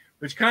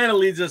which kind of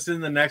leads us in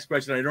the next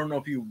question. I don't know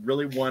if you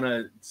really want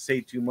to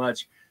say too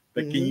much,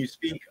 but can you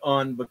speak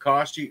on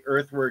Bakashi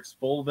Earthworks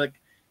Fulvic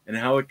and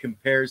how it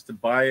compares to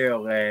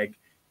Bioag?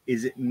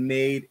 Is it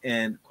made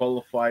and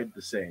qualified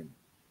the same?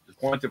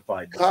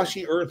 Quantified?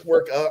 Bakashi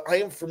Earthwork. I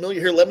am familiar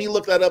here. Let me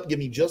look that up. Give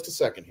me just a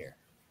second here.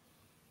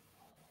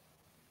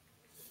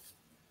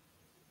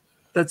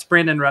 That's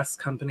Brandon Rust's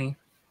company.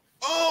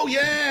 Oh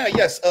yeah,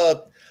 yes.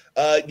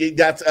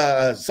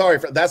 That's sorry.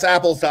 That's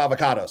apples to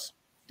avocados.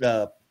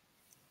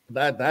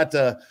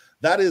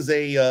 That is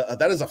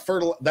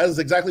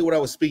exactly what I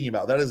was speaking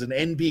about. That is an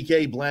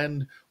NPK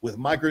blend with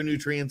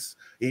micronutrients.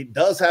 It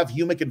does have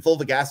humic and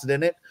fulvic acid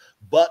in it,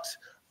 but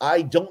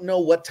I don't know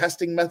what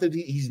testing method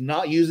he's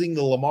not using.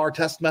 The Lamar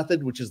test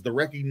method, which is the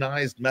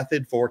recognized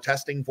method for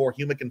testing for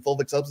humic and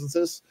fulvic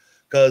substances,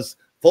 because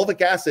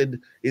fulvic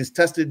acid is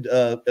tested.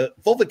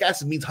 Fulvic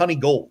acid means honey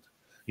gold.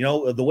 You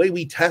know, the way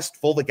we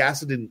test fulvic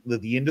acid in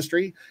the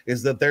industry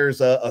is that there's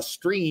a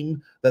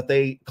stream that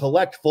they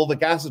collect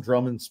fulvic acid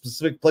from in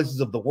specific places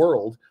of the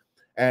world.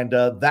 And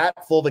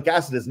that fulvic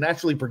acid is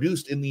naturally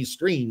produced in these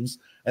streams.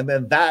 And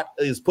then that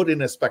is put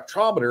in a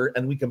spectrometer,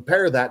 and we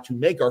compare that to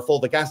make our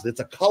fulvic acid. It's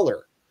a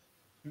color.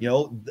 You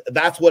know,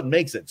 that's what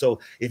makes it. So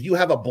if you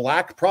have a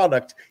black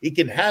product, it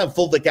can have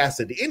fulvic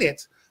acid in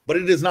it, but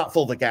it is not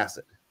fulvic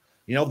acid.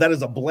 You know, that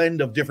is a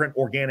blend of different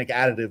organic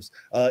additives.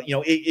 You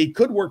know, it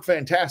could work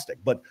fantastic,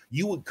 but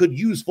you could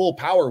use full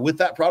power with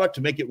that product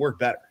to make it work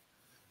better.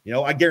 You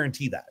know, I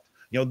guarantee that.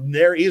 You know,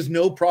 there is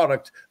no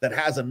product that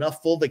has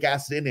enough fulvic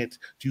acid in it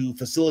to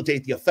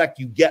facilitate the effect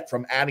you get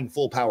from adding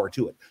full power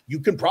to it. You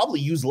can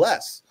probably use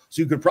less.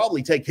 So you could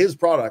probably take his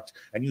product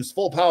and use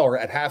full power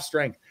at half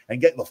strength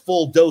and get the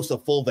full dose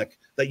of fulvic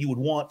that you would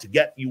want to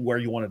get you where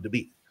you wanted to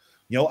be.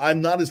 You know,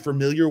 I'm not as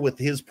familiar with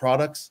his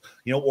products,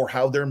 you know, or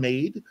how they're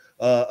made.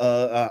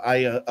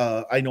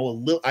 I know a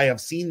little. I have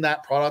seen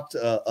that product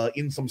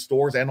in some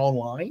stores and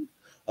online.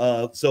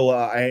 So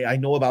I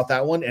know about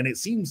that one, and it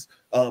seems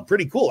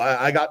pretty cool.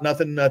 I got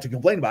nothing to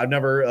complain about. I've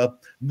never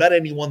met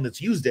anyone that's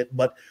used it,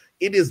 but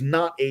it is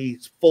not a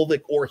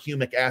fulvic or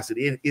humic acid.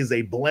 It is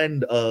a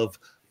blend of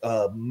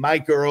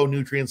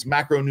micronutrients,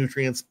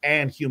 macronutrients,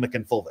 and humic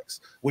and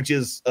fulvics, which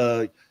is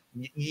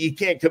you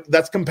can't.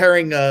 That's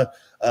comparing. You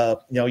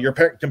know, you're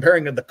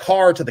comparing the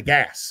car to the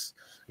gas.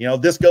 You know,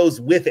 this goes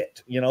with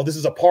it. You know, this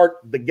is a part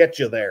that gets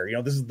you there. You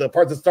know, this is the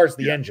part that starts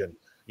the engine.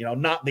 You know,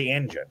 not the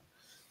engine.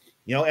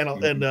 You know,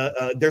 and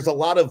there's a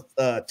lot of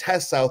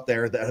tests out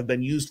there that have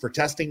been used for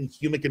testing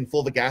humic and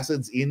fulvic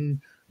acids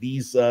in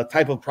these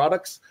type of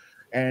products,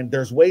 and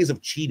there's ways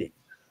of cheating.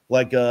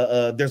 Like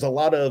there's a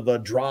lot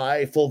of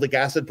dry fulvic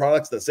acid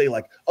products that say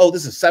like, oh,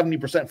 this is 70%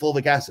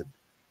 fulvic acid.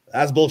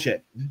 That's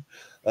bullshit.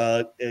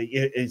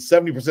 It's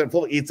 70%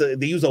 fulvic.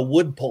 They use a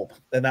wood pulp,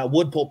 and that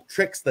wood pulp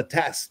tricks the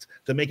test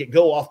to make it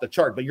go off the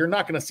chart. But you're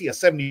not going to see a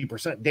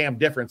 70% damn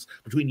difference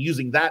between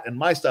using that and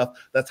my stuff.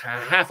 That's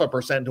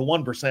 0.5% to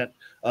 1%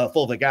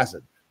 fulvic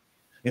acid.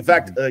 In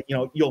fact, you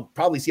know, you'll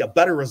probably see a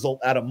better result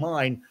out of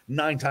mine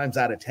 9 times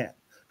out of 10,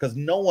 because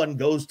no one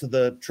goes to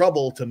the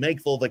trouble to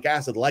make fulvic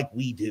acid like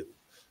we do.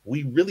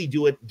 We really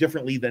do it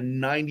differently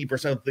than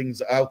 90% of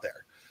things out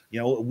there. You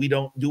know, we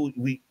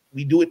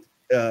do it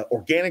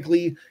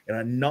organically in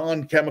a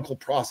non-chemical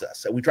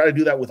process. And we try to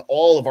do that with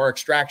all of our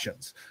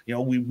extractions. You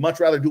know, we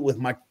much rather do it with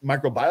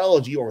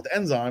microbiology or with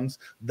enzymes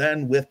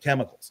than with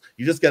chemicals.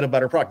 You just get a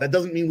better product. That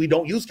doesn't mean we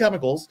don't use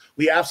chemicals.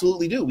 We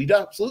absolutely do. We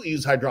absolutely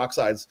use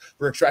hydroxides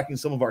for extracting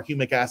some of our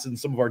humic acid and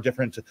some of our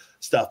different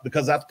stuff,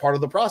 because that's part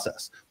of the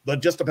process. But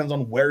it just depends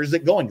on where is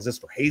it going. Is this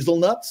for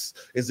hazelnuts?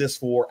 Is this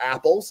for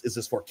apples? Is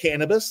this for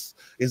cannabis?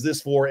 Is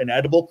this for an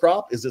edible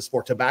crop? Is this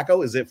for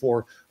tobacco? Is it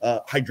for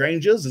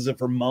hydrangeas? Is it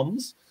for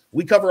mums?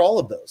 We cover all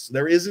of those.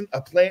 There isn't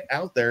a plant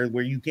out there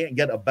where you can't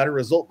get a better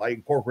result by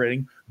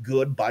incorporating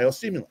good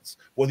biostimulants.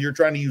 Whether you're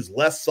trying to use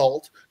less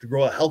salt to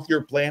grow a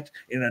healthier plant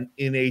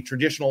in a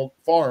traditional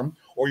farm,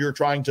 or you're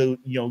trying to,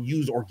 you know,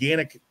 use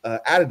organic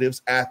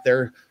additives at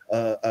their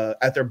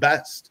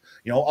best.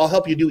 You know, I'll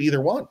help you do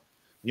either one.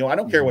 You know, I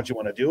don't care what you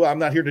want to do. I'm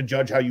not here to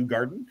judge how you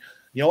garden.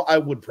 You know, I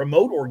would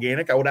promote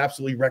organic. I would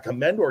absolutely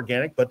recommend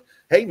organic. But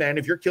hey, man,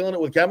 if you're killing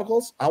it with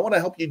chemicals, I want to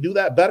help you do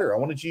that better. I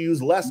want you to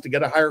use less to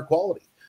get a higher quality.